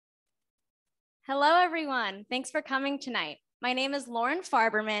Hello, everyone. Thanks for coming tonight. My name is Lauren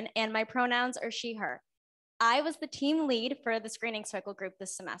Farberman, and my pronouns are she, her. I was the team lead for the screening circle group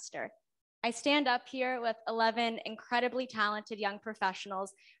this semester. I stand up here with 11 incredibly talented young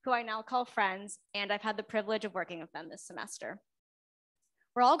professionals who I now call friends, and I've had the privilege of working with them this semester.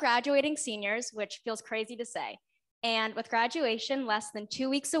 We're all graduating seniors, which feels crazy to say. And with graduation less than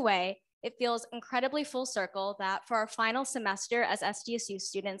 2 weeks away, it feels incredibly full circle that for our final semester as SDSU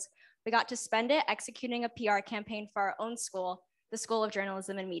students, we got to spend it executing a PR campaign for our own school, the School of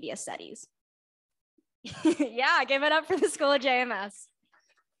Journalism and Media Studies. Yeah, give it up for the School of JMS.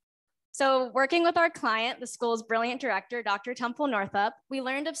 So working with our client, the school's brilliant director, Dr. Temple Northup, we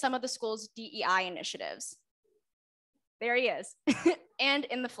learned of some of the school's DEI initiatives. There he is, and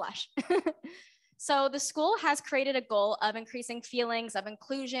in the flesh. So the school has created a goal of increasing feelings of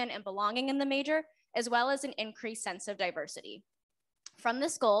inclusion and belonging in the major, as well as an increased sense of diversity. From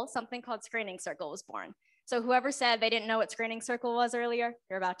this goal, something called Screening Circle was born. So whoever said they didn't know what Screening Circle was earlier,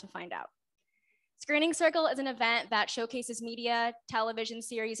 you're about to find out. Screening Circle is an event that showcases media, television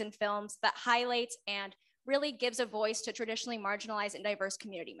series, and films that highlights and really gives a voice to traditionally marginalized and diverse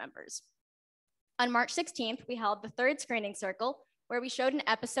community members. On March 16th, we held the third Screening Circle, where we showed an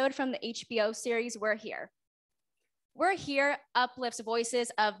episode from the HBO series We're Here. We're Here uplifts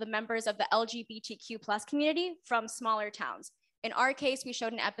voices of the members of the LGBTQ plus community from smaller towns. In our case, we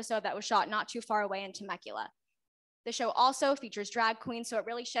showed an episode that was shot not too far away in Temecula. The show also features drag queens, so it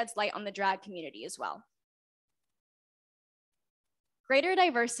really sheds light on the drag community as well. Greater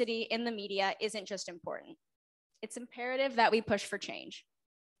diversity in the media isn't just important. It's imperative that we push for change.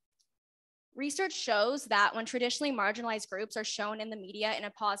 Research shows that when traditionally marginalized groups are shown in the media in a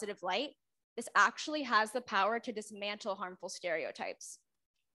positive light, this actually has the power to dismantle harmful stereotypes.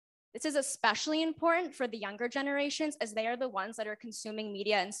 This is especially important for the younger generations, as they are the ones that are consuming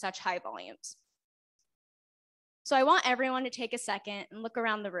media in such high volumes. So I want everyone to take a second and look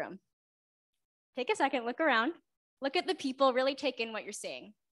around the room. Take a second, look around. Look at the people, really take in what you're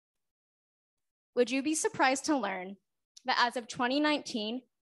seeing. Would you be surprised to learn that as of 2019,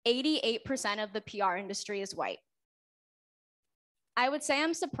 88% of the PR industry is white? I would say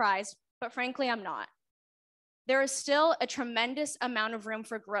I'm surprised, but frankly, I'm not. There is still a tremendous amount of room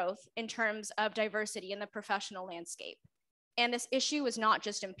for growth in terms of diversity in the professional landscape. And this issue is not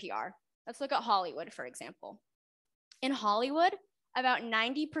just in PR. Let's look at Hollywood, for example. In Hollywood, about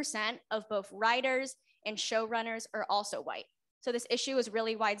 90% of both writers and showrunners are also white. So this issue is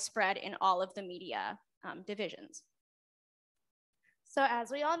really widespread in all of the media divisions. So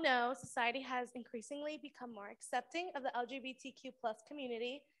as we all know, society has increasingly become more accepting of the LGBTQ plus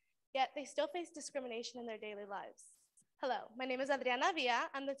community, yet they still face discrimination in their daily lives. Hello, my name is Adriana Villa.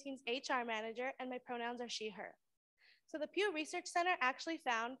 I'm the team's HR manager, and my pronouns are she, her. So the Pew Research Center actually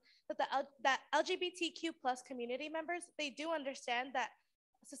found that LGBTQ plus community members, they do understand that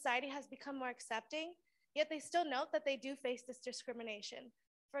society has become more accepting, yet they still note that they do face this discrimination.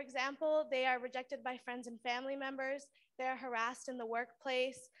 For example, they are rejected by friends and family members, they're harassed in the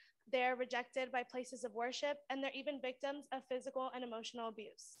workplace, they're rejected by places of worship, and they're even victims of physical and emotional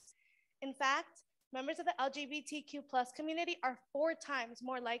abuse. In fact, members of the LGBTQ plus community are 4 times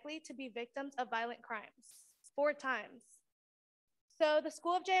more likely to be victims of violent crimes. 4 times. So the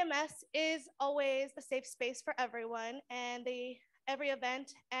School of JMS is always a safe space for everyone, and every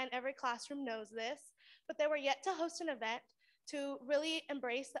event and every classroom knows this, but they were yet to host an event to really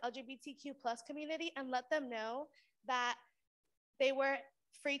embrace the LGBTQ plus community and let them know that they were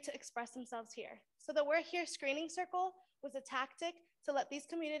free to express themselves here. So the We're Here Screening Circle was a tactic to let these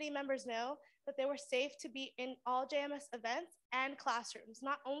community members know that they were safe to be in all JMS events and classrooms,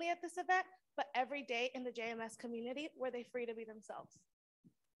 not only at this event, but every day in the JMS community where they're free to be themselves.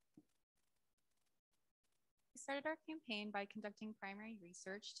 We started our campaign by conducting primary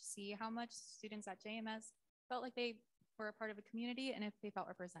research to see how much students at JMS felt like they were a part of a community and if they felt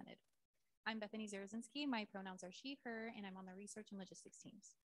represented. I'm Bethany Zerozinski, my pronouns are she, her, and I'm on the research and logistics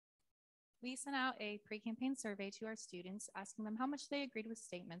teams. We sent out a pre-campaign survey to our students asking them how much they agreed with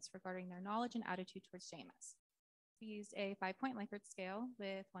statements regarding their knowledge and attitude towards JMS. We used a 5-point Likert scale,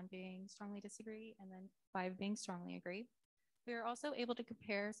 with 1 being strongly disagree and then 5 being strongly agree. We were also able to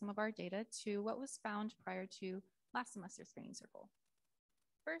compare some of our data to what was found prior to last semester's screening circle.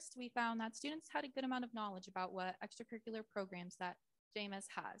 First, we found that students had a good amount of knowledge about what extracurricular programs that JMS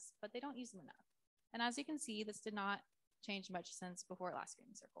has, but they don't use them enough. And as you can see, this did not change much since before last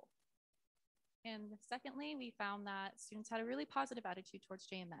screening circle. And secondly, we found that students had a really positive attitude towards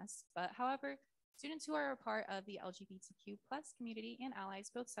JMS, but however, students who are a part of the LGBTQ plus community and allies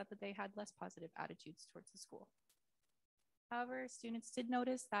both said that they had less positive attitudes towards the school. However, students did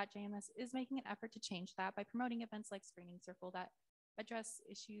notice that JMS is making an effort to change that by promoting events like Screening Circle that address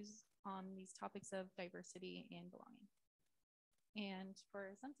issues on these topics of diversity and belonging. And for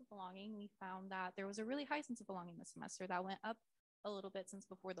a sense of belonging, we found that there was a really high sense of belonging this semester that went up a little bit since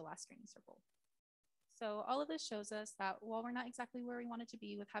before the last Screening Circle. So all of this shows us that while we're not exactly where we wanted to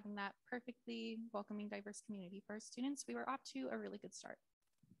be with having that perfectly welcoming, diverse community for our students, we were off to a really good start.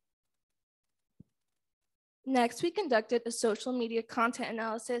 Next, we conducted a social media content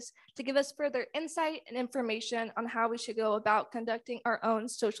analysis to give us further insight and information on how we should go about conducting our own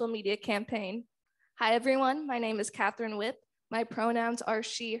social media campaign. Hi, everyone. My name is Catherine Whip. My pronouns are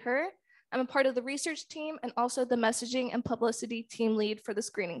she, her. I'm a part of the research team and also the messaging and publicity team lead for the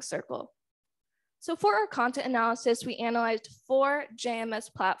Screening Circle. So for our content analysis, we analyzed 4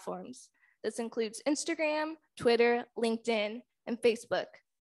 JMS platforms. This includes Instagram, Twitter, LinkedIn, and Facebook.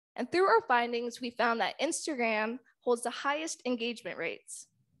 And through our findings, we found that Instagram holds the highest engagement rates.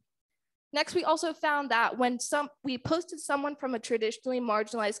 Next, we also found that when we posted someone from a traditionally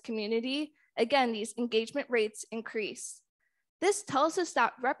marginalized community, again, these engagement rates increase. This tells us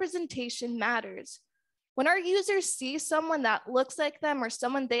that representation matters. When our users see someone that looks like them or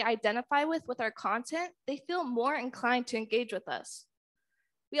someone they identify with our content, they feel more inclined to engage with us.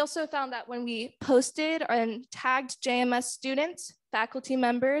 We also found that when we posted and tagged JMS students, faculty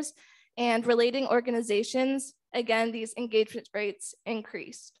members, and relating organizations, again, these engagement rates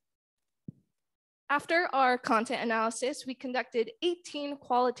increased. After our content analysis, we conducted 18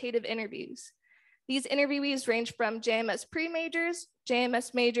 qualitative interviews. These interviewees range from JMS pre-majors,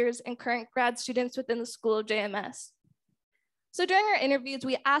 JMS majors, and current grad students within the School of JMS. So during our interviews,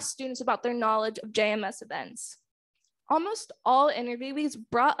 we asked students about their knowledge of JMS events. Almost all interviewees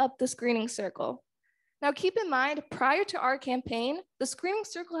brought up the Screening Circle. Now keep in mind, prior to our campaign, the Screening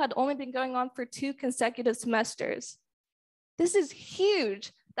Circle had only been going on for 2 consecutive semesters. This is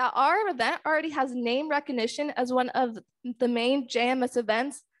huge that our event already has name recognition as one of the main JMS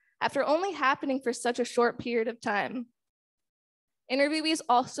events after only happening for such a short period of time. Interviewees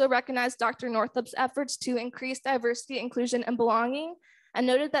also recognized Dr. Northup's efforts to increase diversity, inclusion, and belonging, and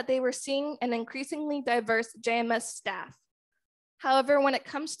noted that they were seeing an increasingly diverse JMS staff. However, when it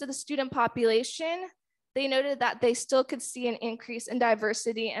comes to the student population, they noted that they still could see an increase in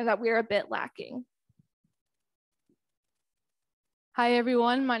diversity and that we are a bit lacking. Hi,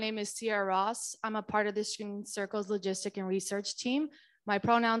 everyone. My name is Sierra Ross. I'm a part of the Screening Circle's logistic and research team. My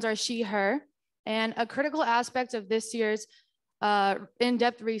pronouns are she, her. And a critical aspect of this year's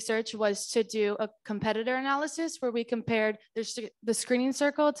in-depth research was to do a competitor analysis where we compared the Screening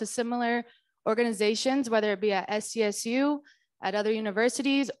Circle to similar organizations, whether it be at SCSU, at other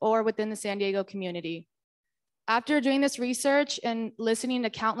universities, or within the San Diego community. After doing this research and listening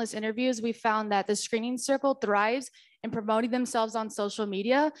to countless interviews, we found that the Screening Circle thrives in promoting themselves on social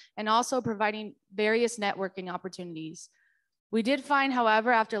media and also providing various networking opportunities. We did find,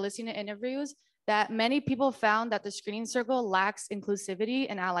 however, after listening to interviews, that many people found that the Screening Circle lacks inclusivity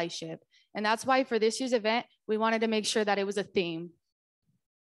and allyship. And that's why for this year's event, we wanted to make sure that it was a theme.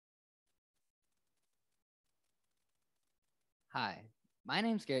 Hi, my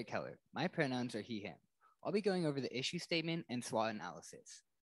name's Garrett Keller. My pronouns are he, him. I'll be going over the issue statement and SWOT analysis.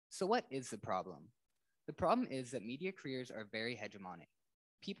 So what is the problem? The problem is that media careers are very hegemonic.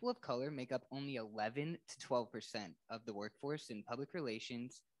 People of color make up only 11 to 12% of the workforce in public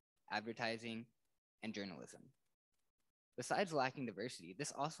relations, advertising, and journalism. Besides lacking diversity,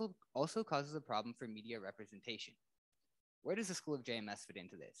 this also causes a problem for media representation. Where does the School of JMS fit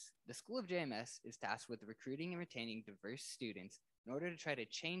into this? The School of JMS is tasked with recruiting and retaining diverse students in order to try to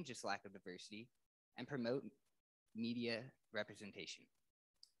change this lack of diversity and promote media representation.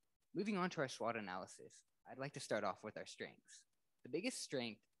 Moving on to our SWOT analysis, I'd like to start off with our strengths. The biggest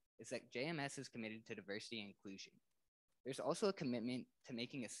strength is that JMS is committed to diversity and inclusion. There's also a commitment to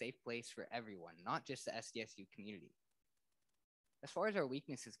making a safe place for everyone, not just the SDSU community. As far as our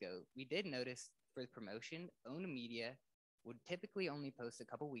weaknesses go, we did notice for the promotion, owned media would typically only post a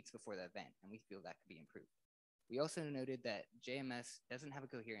couple weeks before the event, and we feel that could be improved. We also noted that JMS doesn't have a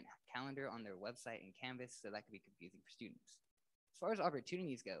coherent calendar on their website and Canvas, so that could be confusing for students. As far as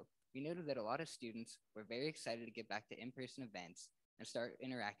opportunities go, we noted that a lot of students were very excited to get back to in-person events and start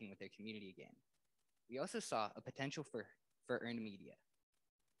interacting with their community again. We also saw a potential for earned media.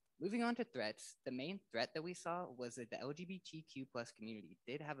 Moving on to threats, the main threat that we saw was that the LGBTQ plus community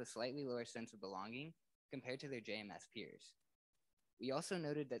did have a slightly lower sense of belonging compared to their JMS peers. We also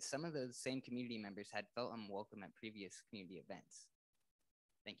noted that some of those same community members had felt unwelcome at previous community events.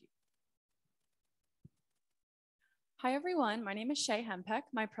 Thank you. Hi everyone, my name is Shay Hempek.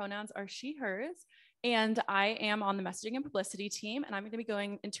 My pronouns are she, hers, And I am on the messaging and publicity team, and I'm going to be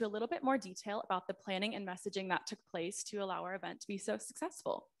going into a little bit more detail about the planning and messaging that took place to allow our event to be so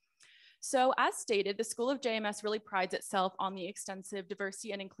successful. So as stated, the School of JMS really prides itself on the extensive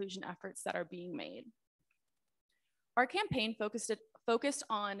diversity and inclusion efforts that are being made. Our campaign focused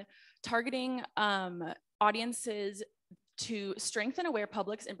on targeting audiences to strengthen aware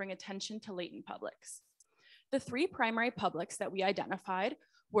publics and bring attention to latent publics. The three primary publics that we identified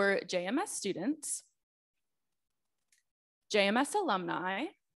were JMS students, JMS alumni,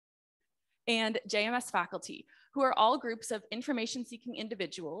 and JMS faculty, who are all groups of information-seeking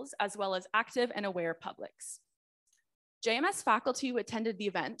individuals, as well as active and aware publics. JMS faculty who attended the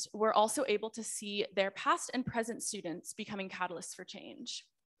event were also able to see their past and present students becoming catalysts for change.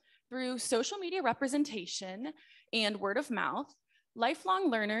 Through social media representation and word of mouth,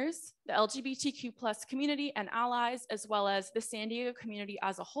 lifelong learners, the LGBTQ+ community and allies, as well as the San Diego community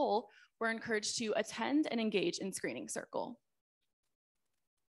as a whole, were encouraged to attend and engage in Screening Circle.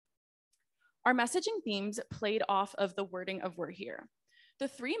 Our messaging themes played off of the wording of "We're Here." The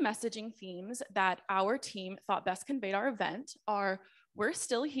three messaging themes that our team thought best conveyed our event are "We're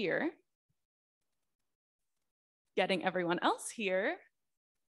still here," "Getting everyone else here,"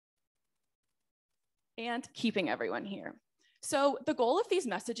 and "Keeping everyone here." So the goal of these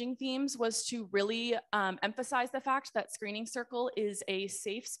messaging themes was to really emphasize the fact that Screening Circle is a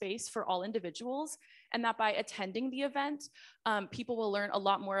safe space for all individuals, and that by attending the event, people will learn a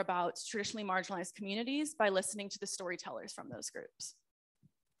lot more about traditionally marginalized communities by listening to the storytellers from those groups.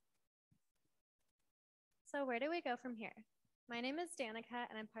 So where do we go from here? My name is Danica,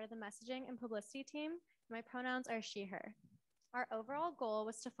 and I'm part of the messaging and publicity team. My pronouns are she, her. Our overall goal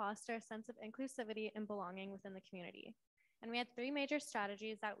was to foster a sense of inclusivity and belonging within the community. And we had three major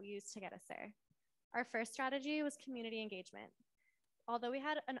strategies that we used to get us there. Our first strategy was community engagement. Although we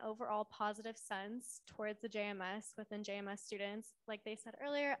had an overall positive sense towards the JMS within JMS students, like they said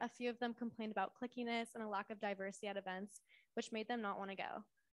earlier, a few of them complained about clickiness and a lack of diversity at events, which made them not want to go.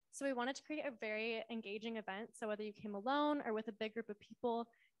 So we wanted to create a very engaging event. So whether you came alone or with a big group of people,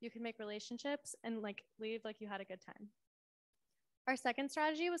 you could make relationships and leave like you had a good time. Our second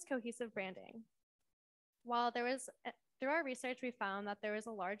strategy was cohesive branding. While through our research, we found that there was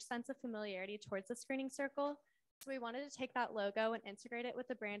a large sense of familiarity towards the Screening Circle. So we wanted to take that logo and integrate it with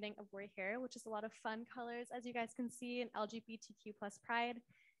the branding of "We're Here," which is a lot of fun colors, as you guys can see, in LGBTQ+ pride.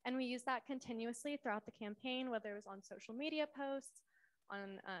 And we used that continuously throughout the campaign, whether it was on social media posts,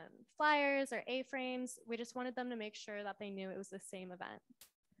 on flyers or A-frames. We just wanted them to make sure that they knew it was the same event.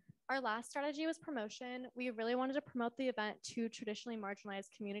 Our last strategy was promotion. We really wanted to promote the event to traditionally marginalized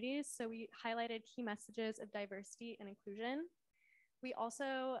communities, so we highlighted key messages of diversity and inclusion. We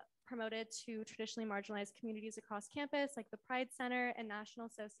also promoted to traditionally marginalized communities across campus, like the Pride Center and National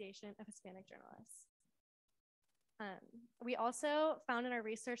Association of Hispanic Journalists. We also found in our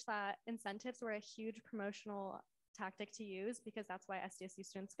research that incentives were a huge promotional tactic to use, because that's why SDSU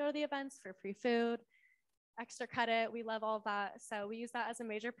students go to the events, for free food, extra credit. We love all of that. So we use that as a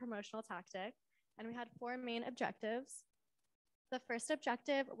major promotional tactic. And we had four main objectives. The first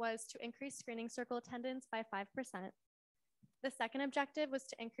objective was to increase Screening Circle attendance by 5%. The second objective was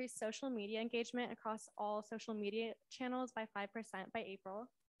to increase social media engagement across all social media channels by 5% by April.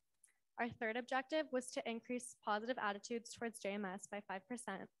 Our third objective was to increase positive attitudes towards JMS by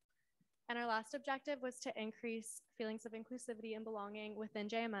 5%. And our last objective was to increase feelings of inclusivity and belonging within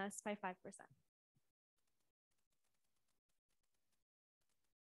JMS by 5%.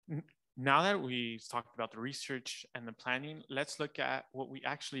 Now that we've talked about the research and the planning, let's look at what we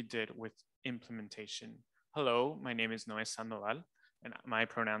actually did with implementation. Hello, my name is Noé Sandoval, and my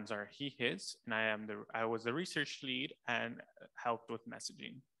pronouns are he, his, and I was the research lead and helped with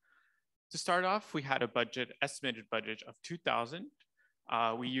messaging. To start off, we had a estimated budget of $2,000.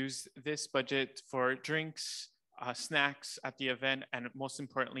 We used this budget for drinks, snacks at the event, and most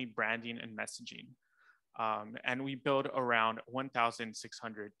importantly, branding and messaging. And we billed around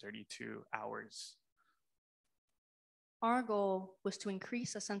 1,632 hours. Our goal was to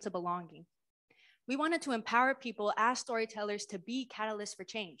increase a sense of belonging. We wanted to empower people as storytellers to be catalysts for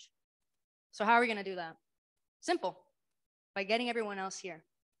change. So how are we gonna do that? Simple, by getting everyone else here.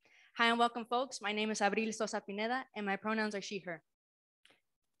 Hi and welcome, folks. My name is Abril Sosa Pineda, and my pronouns are she, her.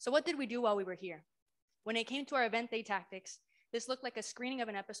 So what did we do while we were here? When it came to our event day tactics, this looked like a screening of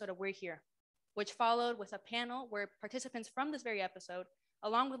an episode of We're Here, which followed with a panel where participants from this very episode,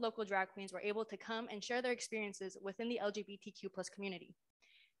 along with local drag queens, were able to come and share their experiences within the LGBTQ+ community.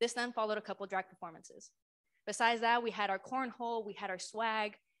 This then followed a couple drag performances. Besides that, we had our cornhole, we had our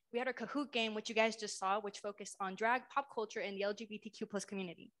swag, We had our Kahoot game, which you guys just saw, which focused on drag, pop culture, and the LGBTQ plus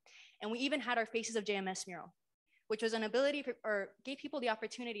community. And we even had our Faces of JMS mural, which was an ability or gave people the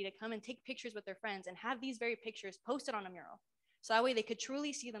opportunity to come and take pictures with their friends and have these very pictures posted on a mural. So that way they could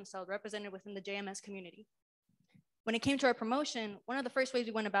truly see themselves represented within the JMS community. When it came to our promotion, one of the first ways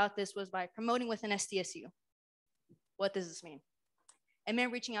we went about this was by promoting within SDSU. What does this mean? It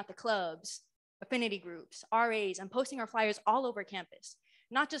meant reaching out to clubs, affinity groups, RAs, and posting our flyers all over campus.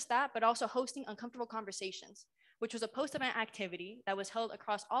 Not just that, but also hosting uncomfortable conversations, which was a post-event activity that was held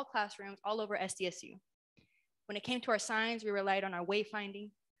across all classrooms all over SDSU. When it came to our signs, we relied on our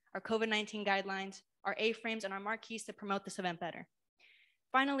wayfinding, our COVID-19 guidelines, our A-frames, and our marquees to promote this event better.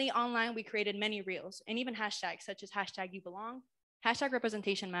 Finally, online, we created many reels and even hashtags such as #YouBelong,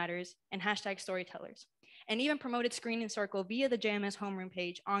 #RepresentationMatters, and #Storytellers, and even promoted Screening Circle via the JMS homeroom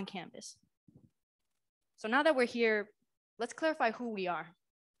page on campus. So now that we're here, let's clarify who we are.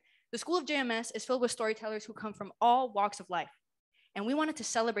 The School of JMS is filled with storytellers who come from all walks of life, and we wanted to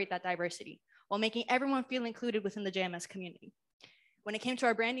celebrate that diversity while making everyone feel included within the JMS community. When it came to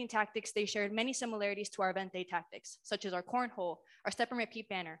our branding tactics, they shared many similarities to our event day tactics, such as our cornhole, our Step and Repeat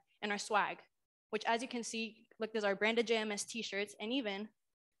banner, and our swag, which, as you can see, looked as our branded JMS t-shirts and even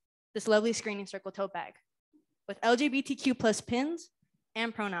this lovely Screening Circle tote bag with LGBTQ plus pins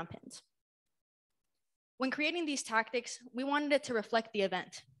and pronoun pins. When creating these tactics, we wanted it to reflect the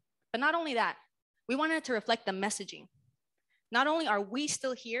event. But not only that, we wanted it to reflect the messaging. Not only are we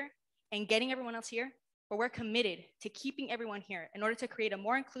still here and getting everyone else here, but we're committed to keeping everyone here in order to create a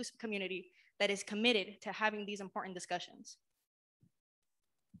more inclusive community that is committed to having these important discussions.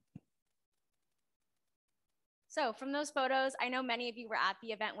 So from those photos, I know many of you were at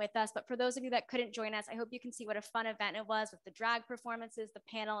the event with us, but for those of you that couldn't join us, I hope you can see what a fun event it was with the drag performances, the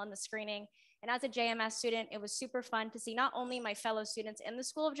panel, and the screening. And as a JMS student, it was super fun to see not only my fellow students in the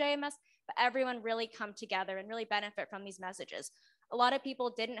School of JMS, but everyone really come together and really benefit from these messages. A lot of people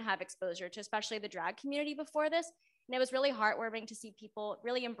didn't have exposure to especially the drag community before this, and it was really heartwarming to see people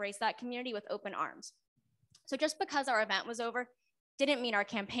really embrace that community with open arms. So just because our event was over, didn't mean our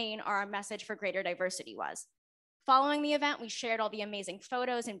campaign or our message for greater diversity was. Following the event, we shared all the amazing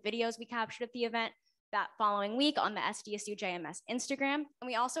photos and videos we captured at the event that following week on the SDSU JMS Instagram, and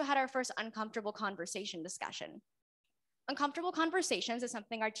we also had our first uncomfortable conversation discussion. Uncomfortable conversations is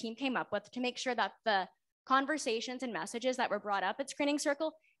something our team came up with to make sure that the conversations and messages that were brought up at Screening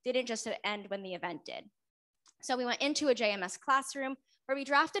Circle didn't just end when the event did. So we went into a JMS classroom where we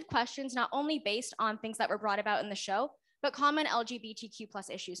drafted questions not only based on things that were brought about in the show, but common LGBTQ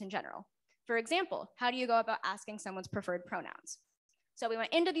plus issues in general. For example, how do you go about asking someone's preferred pronouns? So we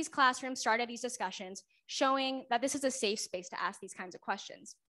went into these classrooms, started these discussions, showing that this is a safe space to ask these kinds of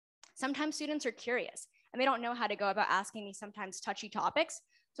questions. Sometimes students are curious and they don't know how to go about asking these sometimes touchy topics.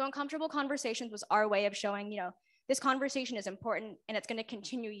 So uncomfortable conversations was our way of showing, this conversation is important and it's going to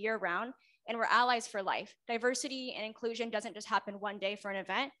continue year round, and we're allies for life. Diversity and inclusion doesn't just happen one day for an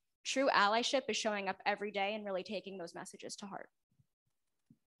event. True allyship is showing up every day and really taking those messages to heart.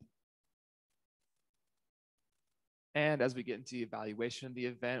 And as we get into the evaluation of the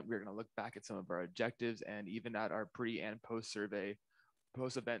event, we're going to look back at some of our objectives and even at our pre and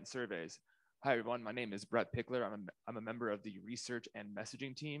post-event surveys. Hi, everyone. My name is Brett Pickler. I'm a member of the research and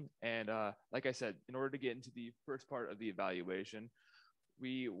messaging team. And like I said, in order to get into the first part of the evaluation,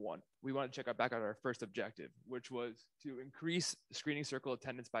 we want to check back at our first objective, which was to increase Screening Circle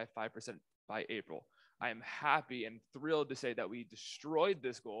attendance by 5% by April. I am happy and thrilled to say that we destroyed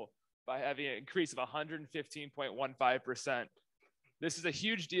this goal by having an increase of 115.15%. This is a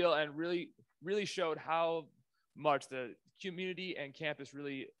huge deal and really showed how much the community and campus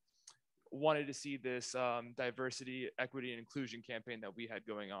really wanted to see this diversity, equity, and inclusion campaign that we had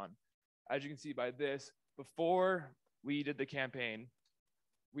going on. As you can see by this, before we did the campaign,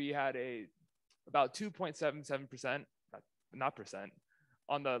 we had about 2.77%, not percent,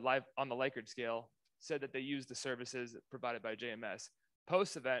 on the Likert scale said that they used the services provided by JMS.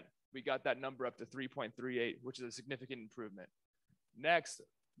 Post-event, we got that number up to 3.38, which is a significant improvement. Next,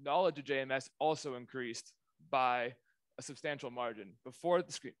 knowledge of JMS also increased by a substantial margin.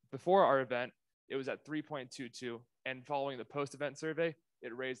 Before our event, it was at 3.22, and following the post-event survey,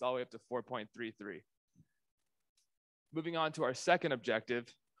 it raised all the way up to 4.33. Moving on to our second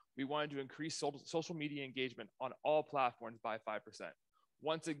objective, we wanted to increase social media engagement on all platforms by 5%.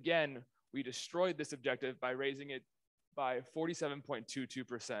 Once again, we destroyed this objective by raising it by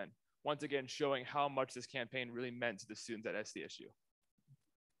 47.22%. Once again, showing how much this campaign really meant to the students at SDSU.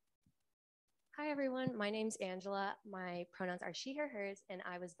 Hi, everyone. My name's Angela. My pronouns are she, her, hers, and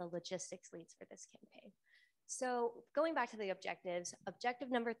I was the logistics leads for this campaign. So going back to the objectives,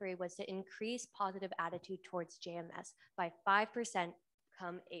 objective number 3 was to increase positive attitude towards JMS by 5%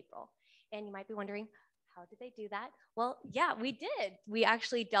 come April. And you might be wondering, how did they do that? Well, yeah, we did. We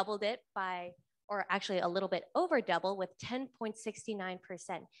actually doubled it by, or actually a little bit over double with 10.69%.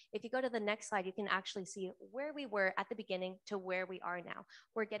 If you go to the next slide, you can actually see where we were at the beginning to where we are now.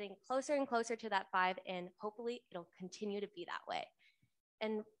 We're getting closer and closer to that 5, and hopefully it'll continue to be that way.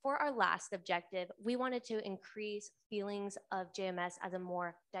 And for our last objective, we wanted to increase feelings of JMS as a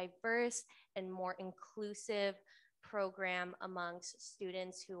more diverse and more inclusive program amongst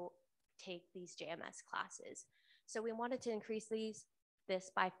students who take these JMS classes. So we wanted to increase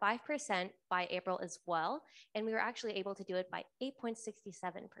this by 5% by April as well, and we were actually able to do it by 8.67%.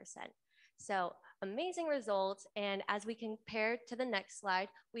 So amazing results, and as we compare to the next slide,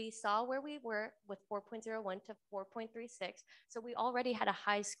 we saw where we were with 4.01 to 4.36, so we already had a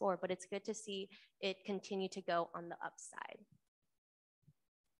high score, but it's good to see it continue to go on the upside.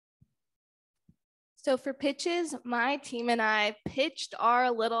 So for pitches, my team and I pitched our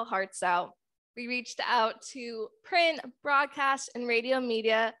little hearts out. We reached out to print, broadcast, and radio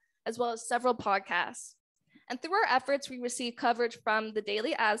media, as well as several podcasts. And through our efforts, we received coverage from the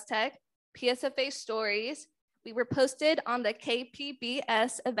Daily Aztec, PSFA Stories. We were posted on the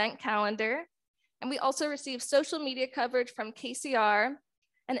KPBS event calendar. And we also received social media coverage from KCR,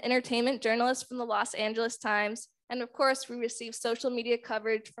 an entertainment journalist from the Los Angeles Times. And of course, we received social media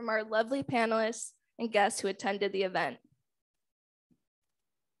coverage from our lovely panelists and guests who attended the event.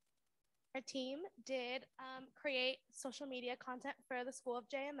 Our team did create social media content for the School of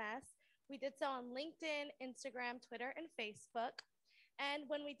JMS. We did so on LinkedIn, Instagram, Twitter, and Facebook. And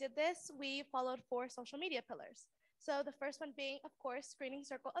when we did this, we followed 4 social media pillars. So the first one being, of course, Screening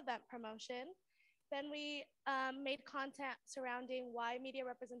Circle event promotion. Then we made content surrounding why media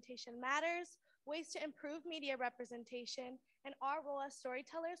representation matters, ways to improve media representation, and our role as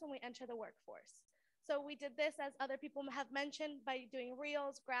storytellers when we enter the workforce. So we did this, as other people have mentioned, by doing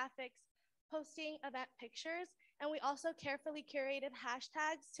reels, graphics, posting event pictures, and we also carefully curated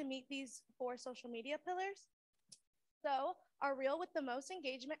hashtags to meet these 4 social media pillars. So our reel with the most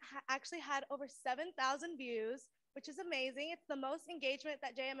engagement actually had over 7,000 views, which is amazing. It's the most engagement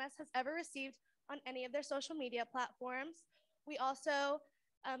that JMS has ever received on any of their social media platforms. We also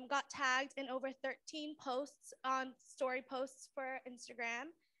got tagged in over 13 posts on story posts for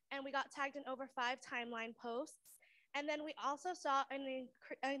Instagram, and we got tagged in over 5 timeline posts. And then we also saw an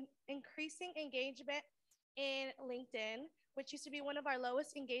increasing engagement in LinkedIn, which used to be one of our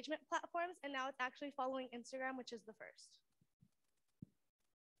lowest engagement platforms, and now it's actually following Instagram, which is the first.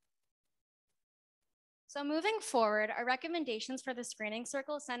 So moving forward, our recommendations for the screening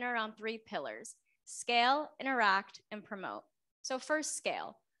circle center around 3 pillars: scale, interact, and promote. So first,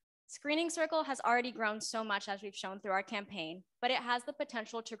 scale. Screening circle has already grown so much, as we've shown through our campaign, but it has the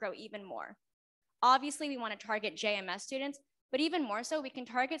potential to grow even more. Obviously, we want to target JMS students, but even more so, we can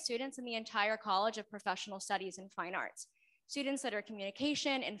target students in the entire College of Professional Studies and Fine Arts. Students that are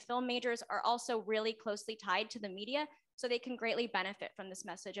communication and film majors are also really closely tied to the media, so they can greatly benefit from this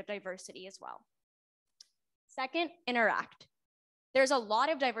message of diversity as well. Second, interact. There's a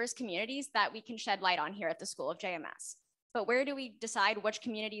lot of diverse communities that we can shed light on here at the School of JMS, but where do we decide which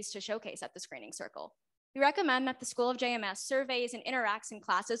communities to showcase at the screening circle? We recommend that the School of JMS surveys and interacts in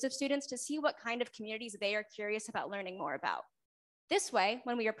classes of students to see what kind of communities they are curious about learning more about. This way,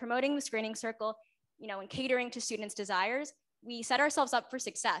 when we are promoting the screening circle, and catering to students' desires, we set ourselves up for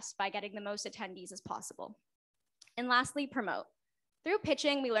success by getting the most attendees as possible. And lastly, promote. Through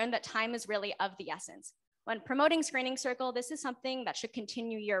pitching, we learned that time is really of the essence. When promoting screening circle, this is something that should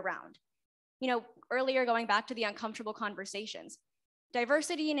continue year round. Earlier, going back to the uncomfortable conversations,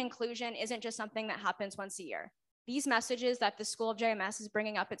 diversity and inclusion isn't just something that happens once a year. These messages that the School of JMS is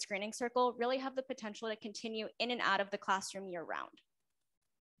bringing up at Screening Circle really have the potential to continue in and out of the classroom year round.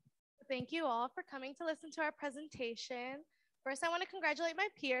 Thank you all for coming to listen to our presentation. First, I want to congratulate my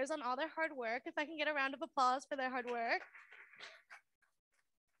peers on all their hard work. If I can get a round of applause for their hard work.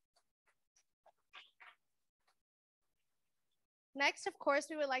 Next, of course,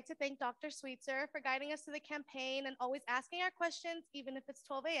 we would like to thank Dr. Sweetser for guiding us through the campaign and always asking our questions, even if it's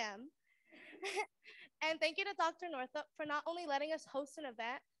 12 a.m. And thank you to Dr. Northup for not only letting us host an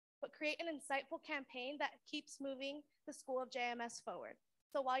event, but create an insightful campaign that keeps moving the School of JMS forward.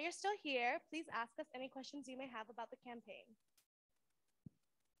 So while you're still here, please ask us any questions you may have about the campaign.